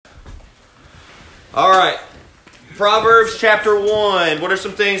All right. Proverbs chapter 1. What are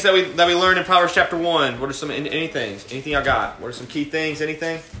some things that we learned in Proverbs chapter 1? What are some anything I got? What are some key things?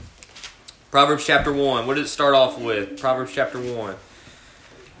 Anything? Proverbs chapter 1. What does it start off with? Proverbs chapter 1.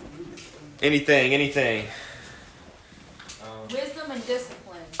 Anything? Wisdom and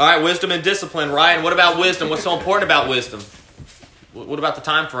discipline. All right, wisdom and discipline. Ryan, what about wisdom? What's so important about wisdom? What about the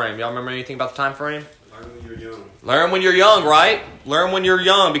time frame? Y'all remember anything about the time frame? Learn when you're young. Learn when you're young, right? Learn when you're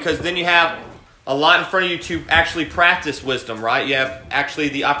young, because then you have a lot in front of you to actually practice wisdom, right? You have actually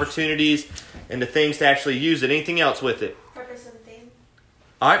the opportunities and the things to actually use it. Anything else with it? Purpose and theme.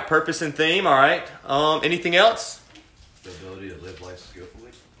 All right, purpose and theme. All right. Anything else? The ability to live life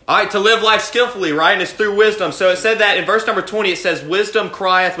skillfully. All right, to live life skillfully, right? And it's through wisdom. So it said that in verse number 20, it says, "Wisdom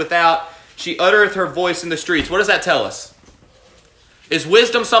crieth without, she uttereth her voice in the streets." What does that tell us? Is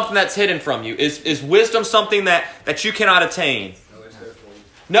wisdom something that's hidden from you? Is wisdom something that you cannot attain? No, it's there for you.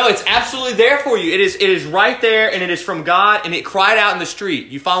 No, it's absolutely there for you. It is right there, and it is from God, and it cried out in the street.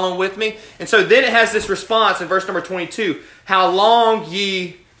 You following with me? And so then it has this response in verse number 22. "How long,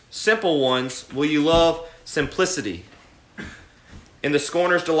 ye simple ones, will you love simplicity? And the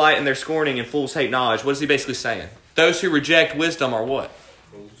scorners delight in their scorning, and fools hate knowledge." What is he basically saying? Those who reject wisdom are what?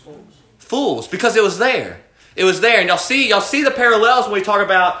 Fools, because it was there. It was there. And y'all see the parallels when we talk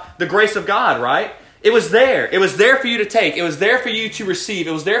about the grace of God, right? It was there. It was there for you to take. It was there for you to receive.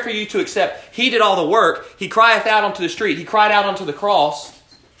 It was there for you to accept. He did all the work. He crieth out onto the street. He cried out onto the cross.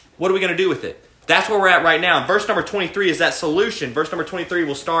 What are we going to do with it? That's where we're at right now. Verse number 23 is that solution. Verse number 23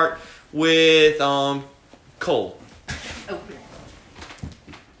 will start with Cole.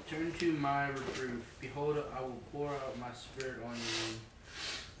 Turn to my reproof. Behold, I will pour out my spirit on you.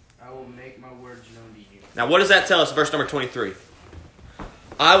 I will make my words known to you. Now, what does that tell us? Verse number 23.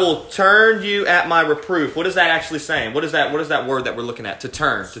 I will turn you at my reproof. What is that actually saying? What is that word that we're looking at? To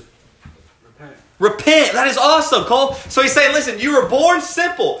turn. Repent. That is awesome, Cole. So he's saying, listen, you were born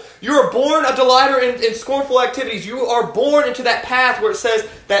simple. You were born a delighter in scornful activities. You are born into that path where it says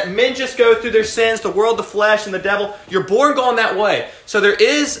that men just go through their sins, the world, the flesh, and the devil. You're born going that way. So there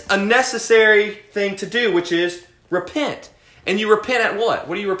is a necessary thing to do, which is repent. And you repent at what?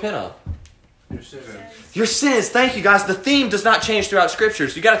 What do you repent of? Your sins. Your sins. Thank you, guys. The theme does not change throughout Scripture.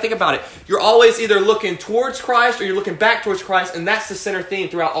 So you got to think about it. You're always either looking towards Christ or you're looking back towards Christ, and that's the center theme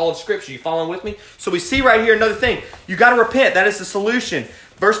throughout all of Scripture. You following with me? So we see right here another thing. You got to repent. That is the solution.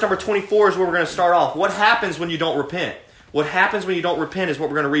 Verse number 24 is where we're going to start off. What happens when you don't repent? What happens when you don't repent is what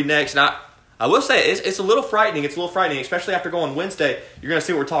we're going to read next. Now, I will say it's a little frightening. It's a little frightening, especially after going Wednesday. You're going to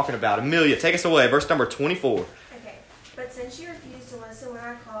see what we're talking about. Amelia, take us away. Verse number 24. Okay. But since you refuse to listen when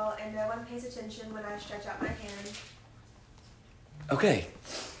I call, and no one pays attention when I stretch out my hand. Okay.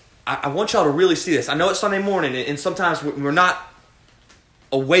 I want y'all to really see this. I know it's Sunday morning, and sometimes we're not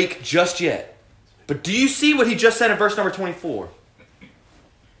awake just yet. But do you see what he just said in verse number 24?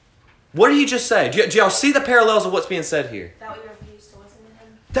 What did he just say? Do y'all see the parallels of what's being said here? That we refuse to listen to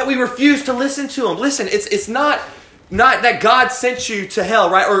him. That we refuse to listen to him. Listen, it's not that God sent you to hell,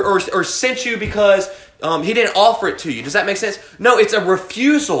 right? Or sent you because he didn't offer it to you. Does that make sense? No, it's a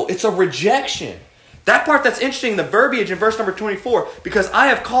refusal. It's a rejection. That part that's interesting, the verbiage in verse number 24, because I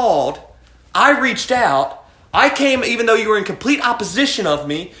have called, I reached out, I came even though you were in complete opposition of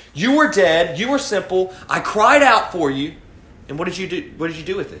me, you were dead, you were simple, I cried out for you, and what did you do? What did you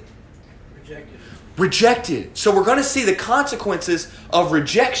do with it? Rejected. So we're going to see the consequences of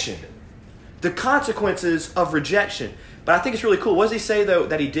rejection. The consequences of rejection. But I think it's really cool. What does he say, though,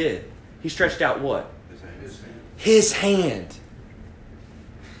 that he did? He stretched out what? His hand.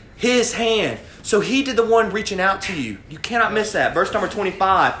 His hand. So he did the one reaching out to you. You cannot miss that. Verse number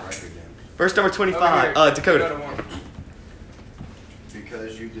 25. Verse number 25. Dakota.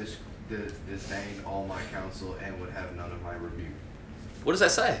 Because you disdained all my counsel and would have none of my rebuke. What does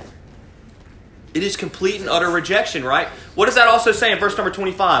that say? It is complete and utter rejection, right? What does that also say in verse number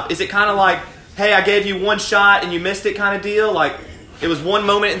 25? Is it kind of like, hey, I gave you one shot and you missed it kind of deal? Like it was one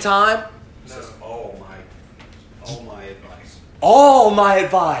moment in time? It says all my advice. All my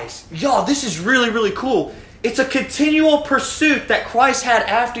advice. Y'all, this is really, really cool. It's a continual pursuit that Christ had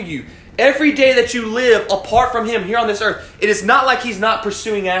after you. Every day that you live apart from him here on this earth, it is not like he's not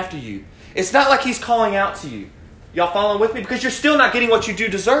pursuing after you. It's not like he's calling out to you. Y'all following with me? Because you're still not getting what you do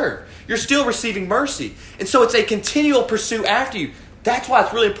deserve. You're still receiving mercy. And so it's a continual pursuit after you. That's why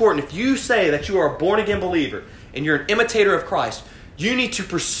it's really important. If you say that you are a born-again believer and you're an imitator of Christ, you need to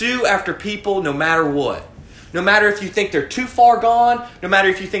pursue after people no matter what. No matter if you think they're too far gone, no matter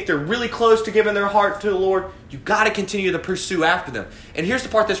if you think they're really close to giving their heart to the Lord, you've got to continue to pursue after them. And here's the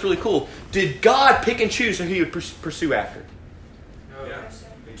part that's really cool. Did God pick and choose who he would pursue after? Yeah.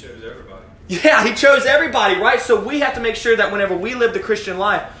 chose everybody. Yeah, he chose everybody, right? So we have to make sure that whenever we live the Christian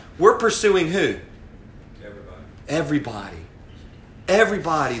life, we're pursuing who? Everybody. Everybody.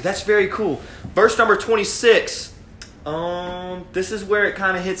 Everybody. That's very cool. Verse number 26. This is where it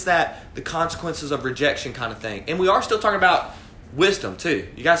kind of hits that the consequences of rejection kind of thing. And we are still talking about wisdom too.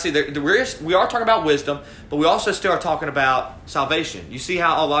 You guys see, we are talking about wisdom, but we also still are talking about salvation. You see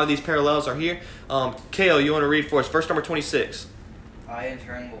how a lot of these parallels are here? Kale, you want to read for us? Verse number 26. I in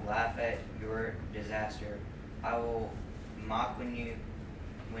turn will laugh at your disaster. I will mock when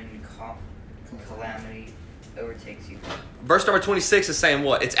calamity overtakes you. Verse number 26 is saying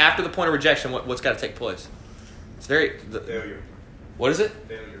what? It's after the point of rejection. What's got to take place? It's Failure. What is it?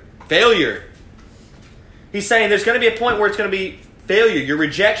 Failure. He's saying there's going to be a point where it's going to be failure, your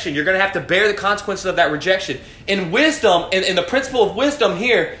rejection. You're going to have to bear the consequences of that rejection. And wisdom, and the principle of wisdom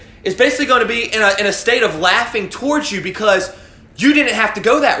here is basically going to be in a state of laughing towards you because you didn't have to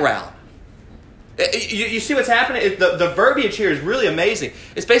go that route. You see what's happening? The verbiage here is really amazing.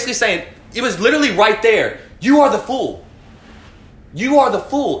 It's basically saying, it was literally right there. You are the fool. You are the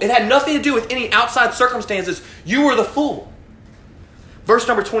fool. It had nothing to do with any outside circumstances. You were the fool. Verse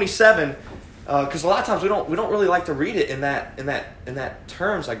number 27, because a lot of times we don't really like to read it in that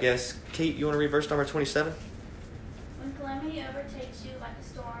terms, I guess. Kate, you want to read verse number 27? When calamity overtakes you like a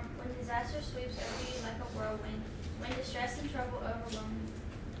storm, when disaster sweeps over you like a whirlwind, when distress and trouble overwhelm you.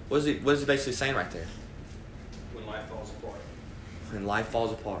 What is he basically saying right there? When life falls apart. When life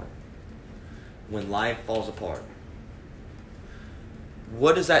falls apart. When life falls apart.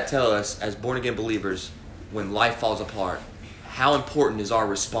 What does that tell us as born-again believers when life falls apart? How important is our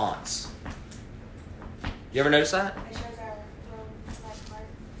response? You ever notice that? It shows our life heart.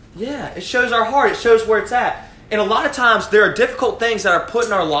 Yeah, it shows our heart. It shows where it's at. And a lot of times there are difficult things that are put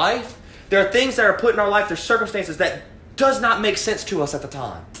in our life. There are things that are put in our life, there's circumstances that does not make sense to us at the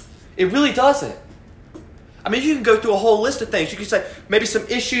time. It really doesn't. I mean, you can go through a whole list of things. You can say maybe some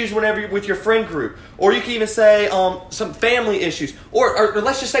issues whenever you're with your friend group. Or you can even say some family issues. Or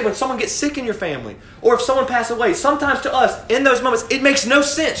let's just say when someone gets sick in your family. Or if someone passes away. Sometimes to us, in those moments, it makes no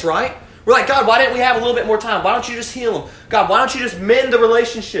sense, right? We're like, God, why didn't we have a little bit more time? Why don't you just heal them? God, why don't you just mend the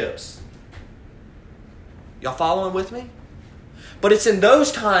relationships? Y'all following with me? But it's in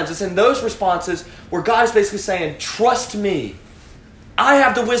those times, it's in those responses where God is basically saying, trust me. I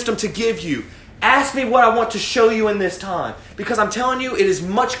have the wisdom to give you. Ask me what I want to show you in this time. Because I'm telling you, it is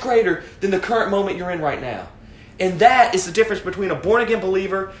much greater than the current moment you're in right now. And that is the difference between a born-again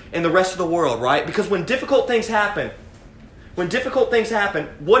believer and the rest of the world, right? Because when difficult things happen,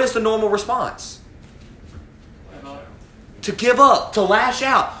 what is the normal response? To give up, to lash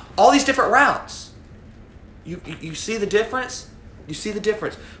out. All these different routes. You see the difference? You see the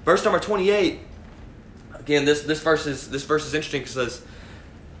difference. Verse number 28. Again, this verse is interesting because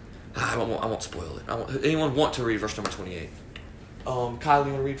I won't spoil it. Anyone want to read verse number 28? Kyle,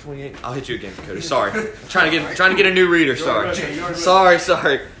 you want to read 28? I'll hit you again, Cody. Sorry, trying to get a new reader. Sorry.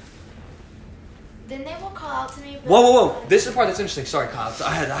 Then they will call out to me. Whoa! This is the part that's interesting. Sorry, Kyle.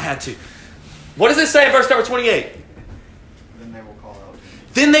 I had to. What does it say in verse number 28? Then they will call out to me.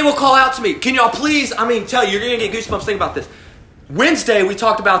 Then they will call out to me. Can y'all please? Tell you, you're gonna get goosebumps thinking about this. Wednesday we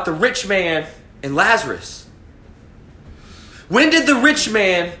talked about the rich man and Lazarus. When did the rich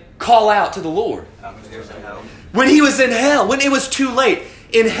man call out to the Lord? When he was in hell. When it was too late.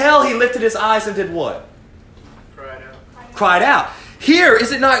 In hell he lifted his eyes and did what? Cried out. Here,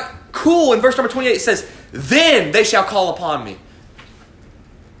 is it not cool? In verse number 28 it says, then they shall call upon me.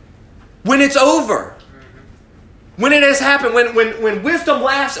 When it's over. When it has happened. When wisdom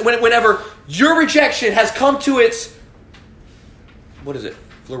laughs. Whenever your rejection has come to its... What is it?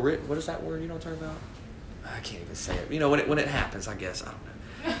 What is that word you know what I'm talking about? I can't even say it. You know, when it happens, I guess. I don't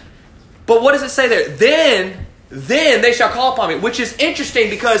know. But what does it say there? Then they shall call upon me. Which is interesting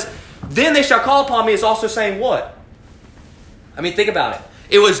because then they shall call upon me is also saying what? Think about it.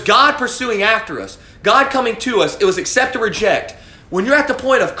 It was God pursuing after us. God coming to us. It was accept or reject. When you're at the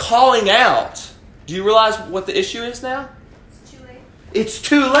point of calling out, do you realize what the issue is now? It's too late. It's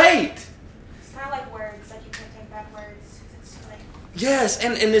too late. It's kind of like words. Like you can't take back words because it's too late. Yes,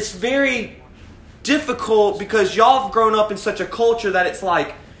 and it's very difficult because y'all have grown up in such a culture that it's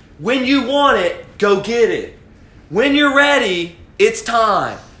like, when you want it, go get it. When you're ready, it's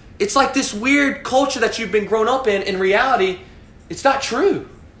time. It's like this weird culture that you've been grown up in. In reality, it's not true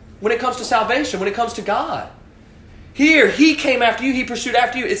when it comes to salvation, when it comes to God. Here, He came after you. He pursued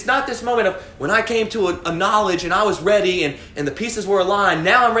after you. It's not this moment of when I came to a knowledge and I was ready and the pieces were aligned.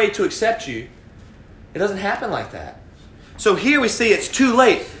 Now I'm ready to accept you. It doesn't happen like that. So here we see it's too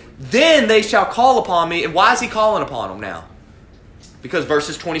late. Then they shall call upon me. And why is He calling upon them now? Because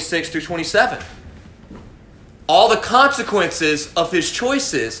verses 26 through 27. All the consequences of his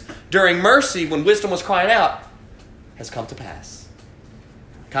choices during mercy when wisdom was crying out has come to pass.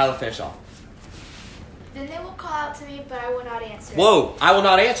 Kyla, finish off. Then they will call out to me, but I will not answer. Whoa, I will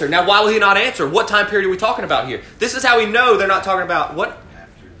not answer. Now, why will he not answer? What time period are we talking about here? This is how we know they're not talking about what?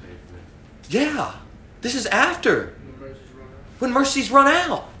 After they've lived. Yeah, this is after. When mercies When mercies run run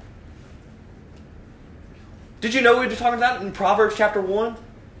out. out. Did you know we were talking about in Proverbs chapter 1?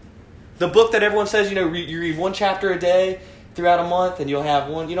 The book that everyone says, you read one chapter a day throughout a month and you'll have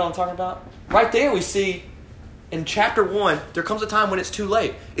one. You know what I'm talking about? Right there we see in chapter 1, there comes a time when it's too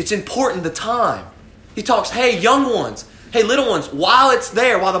late. It's important, the time. He talks, hey, young ones, hey, little ones, while it's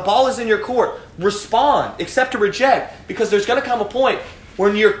there, while the ball is in your court, respond, accept or reject, because there's going to come a point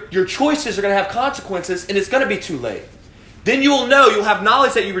when your choices are going to have consequences and it's going to be too late. Then you will know, you'll have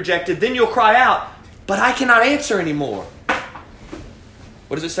knowledge that you rejected, then you'll cry out, but I cannot answer anymore.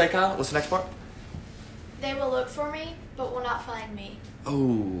 What does it say, Kyle? What's the next part? They will look for me, but will not find me.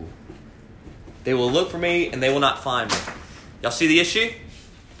 Oh. They will look for me and they will not find me. Y'all see the issue?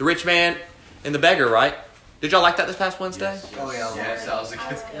 The rich man and the beggar, right? Did y'all like that this past Wednesday? Yes. Oh, yeah. Yes, that was a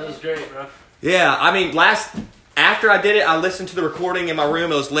good. That was great, bro. Yeah, I mean, after I did it, I listened to the recording in my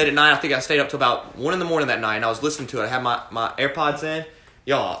room. It was late at night. I think I stayed up till about 1 in the morning that night, and I was listening to it. I had my AirPods in.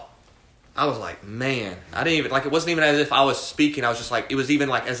 Y'all, I was like, man, I didn't even, it wasn't even as if I was speaking. I was just like, it was even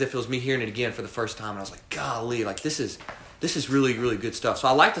like as if it was me hearing it again for the first time. And I was like, golly, this is really, really good stuff. So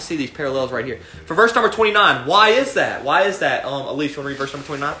I like to see these parallels right here. For verse number 29, why is that? Elise, you want to read verse number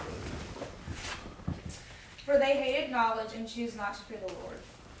 29? For they hated knowledge and choose not to fear the Lord.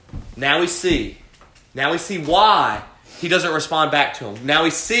 Now we see why he doesn't respond back to him. Now we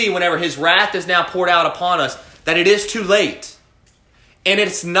see whenever his wrath is now poured out upon us that it is too late. And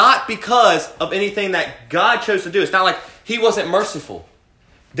it's not because of anything that God chose to do. It's not like he wasn't merciful.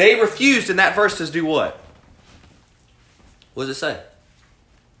 They refused in that verse to do what? What does it say?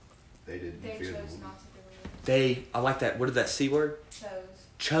 They didn't They fear the chose Lord. not to fear the Lord. I like that. What did that C word?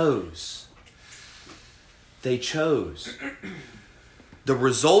 Chose. They chose. The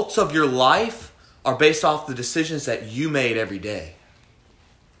results of your life are based off the decisions that you made every day.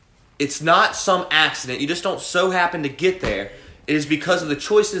 It's not some accident. You just don't so happen to get there. It is because of the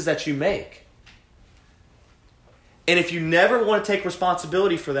choices that you make. And if you never want to take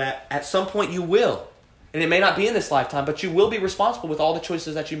responsibility for that, at some point you will. And it may not be in this lifetime, but you will be responsible with all the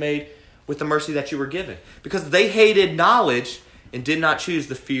choices that you made with the mercy that you were given. Because they hated knowledge and did not choose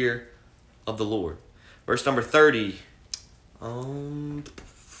the fear of the Lord. Verse number 30.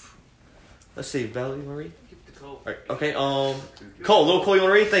 Let's see, Belly, you want to read? Keep the cold. All right, okay, Cole, little Cole, you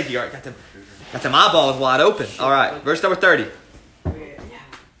want to read? Thank you. All right, got them eyeballs wide open. All right, verse number 30. Okay.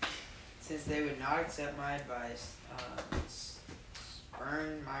 Since they would not accept my advice,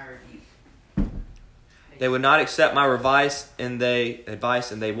 spurn my rebuke. They would not accept my advice, and they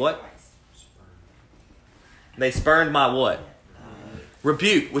what? They spurned my what?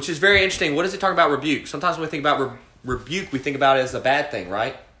 Rebuke, which is very interesting. What does it talk about rebuke? Sometimes when we think about rebuke, we think about it as a bad thing,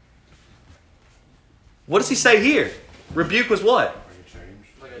 right? What does he say here? Rebuke was what?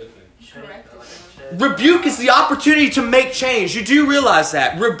 Rebuke is the opportunity to make change. You do realize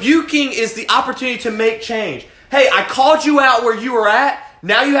that. Rebuking is the opportunity to make change. Hey, I called you out where you were at.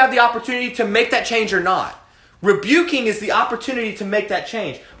 Now you have the opportunity to make that change or not. Rebuking is the opportunity to make that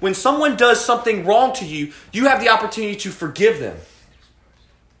change. When someone does something wrong to you, you have the opportunity to forgive them.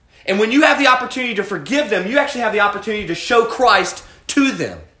 And when you have the opportunity to forgive them, you actually have the opportunity to show Christ to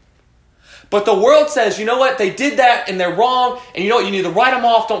them. But the world says, you know what, they did that and they're wrong, and you know what, you need to write them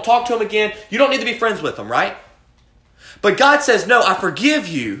off, don't talk to them again. You don't need to be friends with them, right? But God says, no, I forgive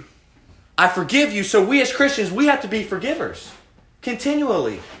you. I forgive you. So we as Christians, we have to be forgivers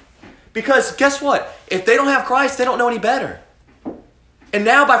continually. Because guess what? If they don't have Christ, they don't know any better. And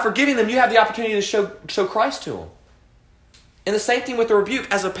now by forgiving them, you have the opportunity to show Christ to them. And the same thing with the rebuke.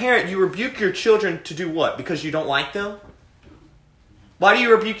 As a parent, you rebuke your children to do what? Because you don't like them? Why do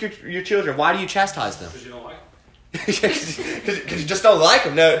you rebuke your children? Why do you chastise them? Because you don't like them. Because you just don't like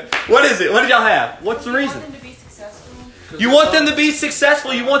them. No. What is it? What did y'all have? What's the reason? You want them to be successful. You want them to be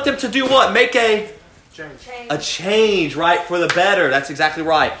successful. You want them to do what? Make a change, right? For the better. That's exactly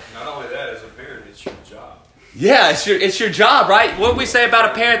right. Not only that, as a parent, it's your job. Yeah, it's your job, right? What do we say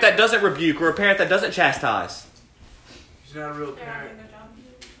about a parent that doesn't rebuke or a parent that doesn't chastise? He's not a real They're not parent. doing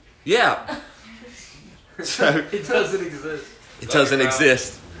their job. Yeah. So It doesn't exist. it doesn't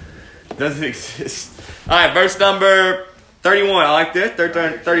exist. It doesn't exist. All right, verse number 31. I like this.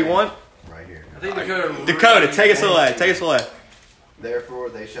 31. Right here. I think Dakota. Dakota, take us away. Take us away. Therefore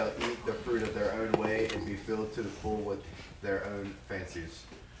they shall eat the fruit of their own way and be filled to the full with their own fancies.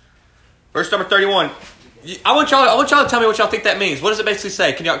 Verse number 31. I want y'all to tell me what y'all think that means. What does it basically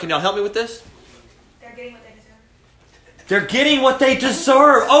say? Can y'all help me with this? They're getting what they deserve. They're getting what they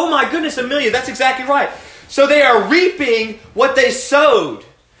deserve. Oh my goodness, Amelia, that's exactly right. So they are reaping what they sowed.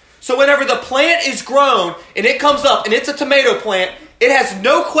 So whenever the plant is grown and it comes up and it's a tomato plant, it has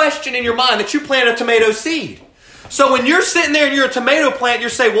no question in your mind that you plant a tomato seed. So when you're sitting there and you're a tomato plant, you're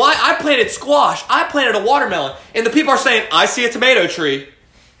saying, well, I planted squash. I planted a watermelon. And the people are saying, I see a tomato tree.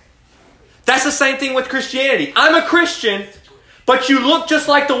 That's the same thing with Christianity. I'm a Christian, but you look just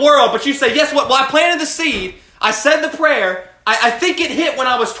like the world. But you say, yes, what? Well, I planted the seed. I said the prayer. I think it hit when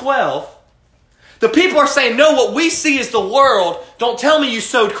I was 12. The people are saying, no, what we see is the world. Don't tell me you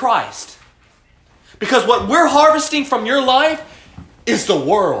sowed Christ. Because what we're harvesting from your life is the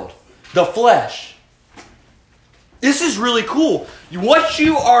world, the flesh. This is really cool. What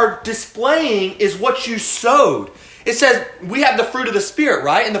you are displaying is what you sowed. It says we have the fruit of the Spirit,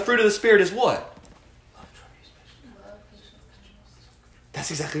 right? And the fruit of the Spirit is what? That's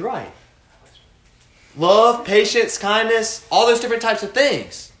exactly right. Love, patience, kindness, all those different types of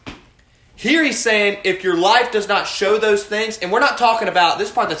things. Here he's saying if your life does not show those things, and we're not talking about,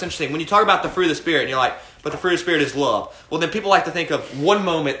 this part that's interesting, when you talk about the fruit of the Spirit and you're like, but the fruit of the Spirit is love. Well, then people like to think of one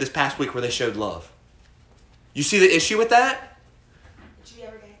moment this past week where they showed love. You see the issue with that? It should be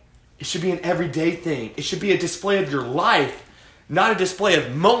every day. It should be an everyday thing. It should be a display of your life, not a display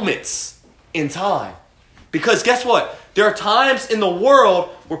of moments in time. Because guess what? There are times in the world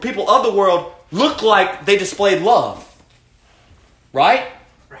where people of the world look like they displayed love. Right?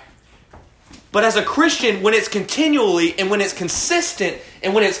 But as a Christian, when it's continually and when it's consistent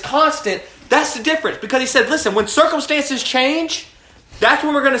and when it's constant, that's the difference. Because he said, listen, when circumstances change, that's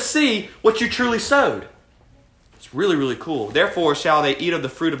when we're going to see what you truly sowed. It's really, really cool. Therefore shall they eat of the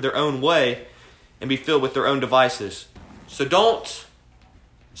fruit of their own way and be filled with their own devices. So don't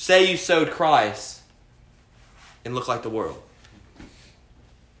say you sowed Christ and look like the world.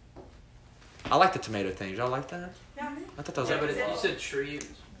 I like the tomato thing. Y'all like that? Yeah. I thought that was Yeah, but you said tree, it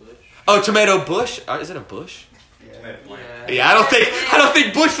was bush. Oh, tomato bush? Is it a bush? Yeah. Yeah, I don't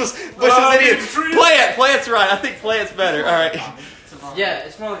think bush was any plant's right. I think plant's better. All right. Yeah,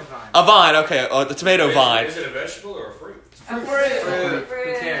 it's more like a vine. A vine, okay. The tomato vine. Is it a vegetable or a fruit? Fruit.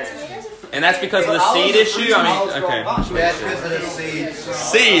 Who cares? And that's because of the seed issue? I mean, okay. That's because of the seeds.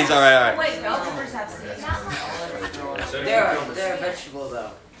 Seeds, all right. Wait, bell peppers have seeds. They're a vegetable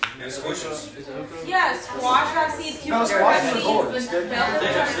though. And squishes. Yeah, squash have seeds, cucumbers have seeds, but bell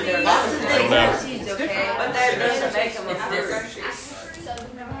peppers have seeds. I don't know. Seeds, okay? But that doesn't make them a fruit.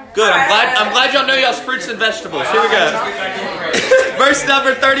 Good. I'm glad y'all know y'all's fruits and vegetables. Here we go. Verse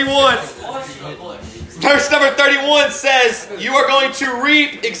number 31. Verse number 31 says, you are going to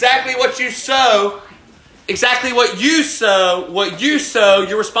reap exactly what you sow. Exactly what you sow,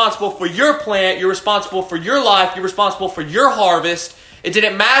 you're responsible for your plant, you're responsible for your life, you're responsible for your harvest. It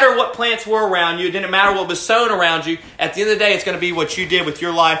didn't matter what plants were around you, it didn't matter what was sown around you. At the end of the day, it's going to be what you did with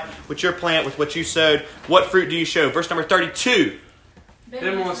your life, with your plant, with what you sowed. What fruit do you show? Verse number 32.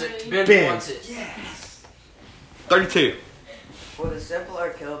 Ben wants it. Ben wants it. Yes. 32. For the simple are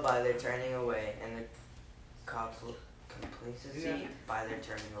killed by their turning away, and the complacency by their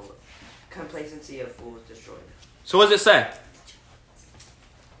turning away. Complacency of fools destroy them. So what does it say?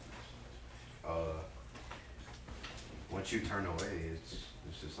 Once you turn away, it's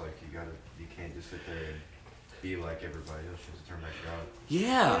just like you can't just sit there and be like everybody else. You have to turn back to God.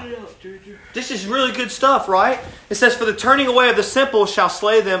 Yeah. This is really good stuff, right? It says, for the turning away of the simple shall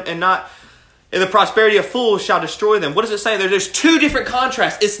slay them, and the prosperity of fools shall destroy them. What does it say? There's two different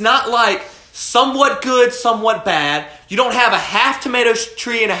contrasts. It's not like somewhat good, somewhat bad. You don't have a half tomato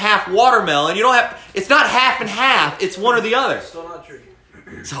tree and a half watermelon. It's not half and half. It's one or the other. Still not true.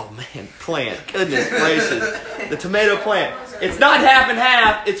 Oh man, plant. Goodness gracious. The tomato plant. It's not half and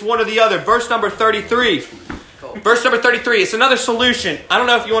half. It's one or the other. Verse number 33. Cool. Verse number 33. It's another solution. I don't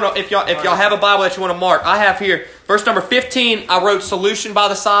know if you want to, if y'all have a Bible that you want to mark. I have here. Verse number 15. I wrote solution by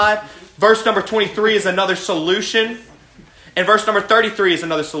the side. Verse number 23 is another solution, and verse number 33 is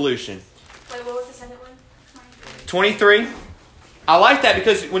another solution. Wait, what was the second one? 23. I like that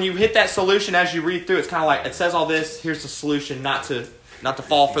because when you hit that solution, as you read through, it's kind of like it says all this. Here's the solution, not to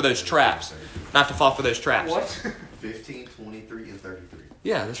fall for those traps. Not to fall for those traps. What? 15, 23, and 33.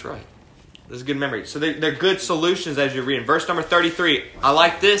 Yeah, that's right. That's a good memory. So they're good solutions as you're reading. Verse number 33. I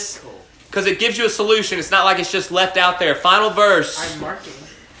like this because it gives you a solution. It's not like it's just left out there. Final verse. I'm marking.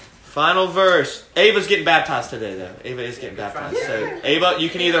 Final verse. Ava's getting baptized today, though. Ava is getting baptized. So, Ava, you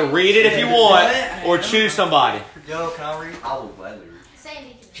can either read it if you want or choose somebody. Yo, can I read? I will gladly read.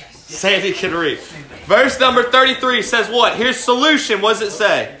 Sandy can. Sandy can read. Verse number 33 says what? Here's solution. What does it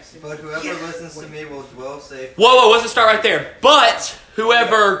say? But whoever listens to me will dwell safe. Whoa, what does it start right there? But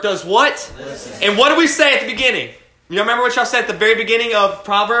whoever does what? Listen. And what do we say at the beginning? You remember what y'all said at the very beginning of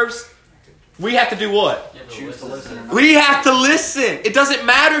Proverbs? We have to do what? Choose to listen. We have to listen. It doesn't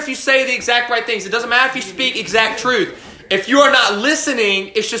matter if you say the exact right things. It doesn't matter if you speak exact truth. If you are not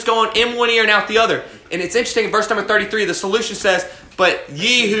listening, it's just going in one ear and out the other. And it's interesting, in verse number 33, the solution says, but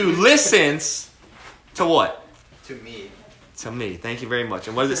ye who listens to what? To me. To me. Thank you very much.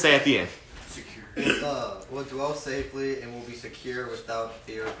 And what does it say at the end? Will dwell safely and will be secure without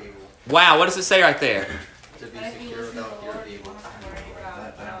fear of evil. Wow, what does it say right there? To be secure without fear of evil.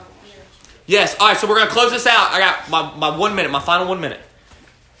 Yes, all right, so we're going to close this out. I got my 1 minute, my final 1 minute.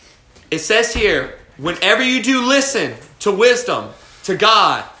 It says here, whenever you do listen to wisdom, to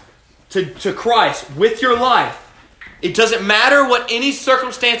God, to Christ, with your life, it doesn't matter what any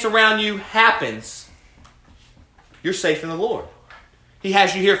circumstance around you happens, you're safe in the Lord. He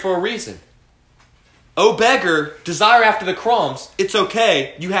has you here for a reason. O beggar, desire after the crumbs. It's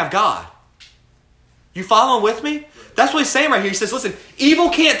okay, you have God. You following with me? That's what he's saying right here. He says, listen, evil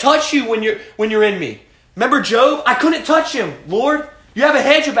can't touch you when you're in me. Remember Job? I couldn't touch him, Lord. You have a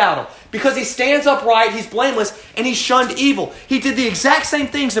hedge about him. Because he stands upright, he's blameless, and he shunned evil. He did the exact same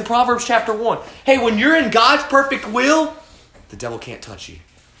things in Proverbs chapter 1. Hey, when you're in God's perfect will, the devil can't touch you.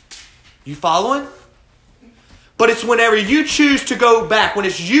 You following? But it's whenever you choose to go back, when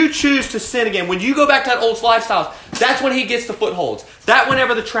it's you choose to sin again, when you go back to that old lifestyle, that's when he gets the footholds. That's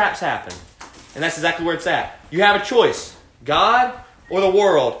whenever the traps happen. And that's exactly where it's at. You have a choice, God or the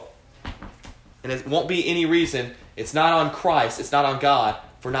world. And it won't be any reason. It's not on Christ, it's not on God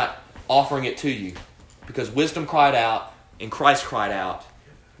for not offering it to you. Because wisdom cried out and Christ cried out.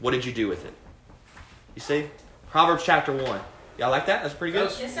 What did you do with it? You see? Proverbs chapter 1. Y'all like that? That's pretty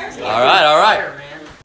good? Yes, sir. All right.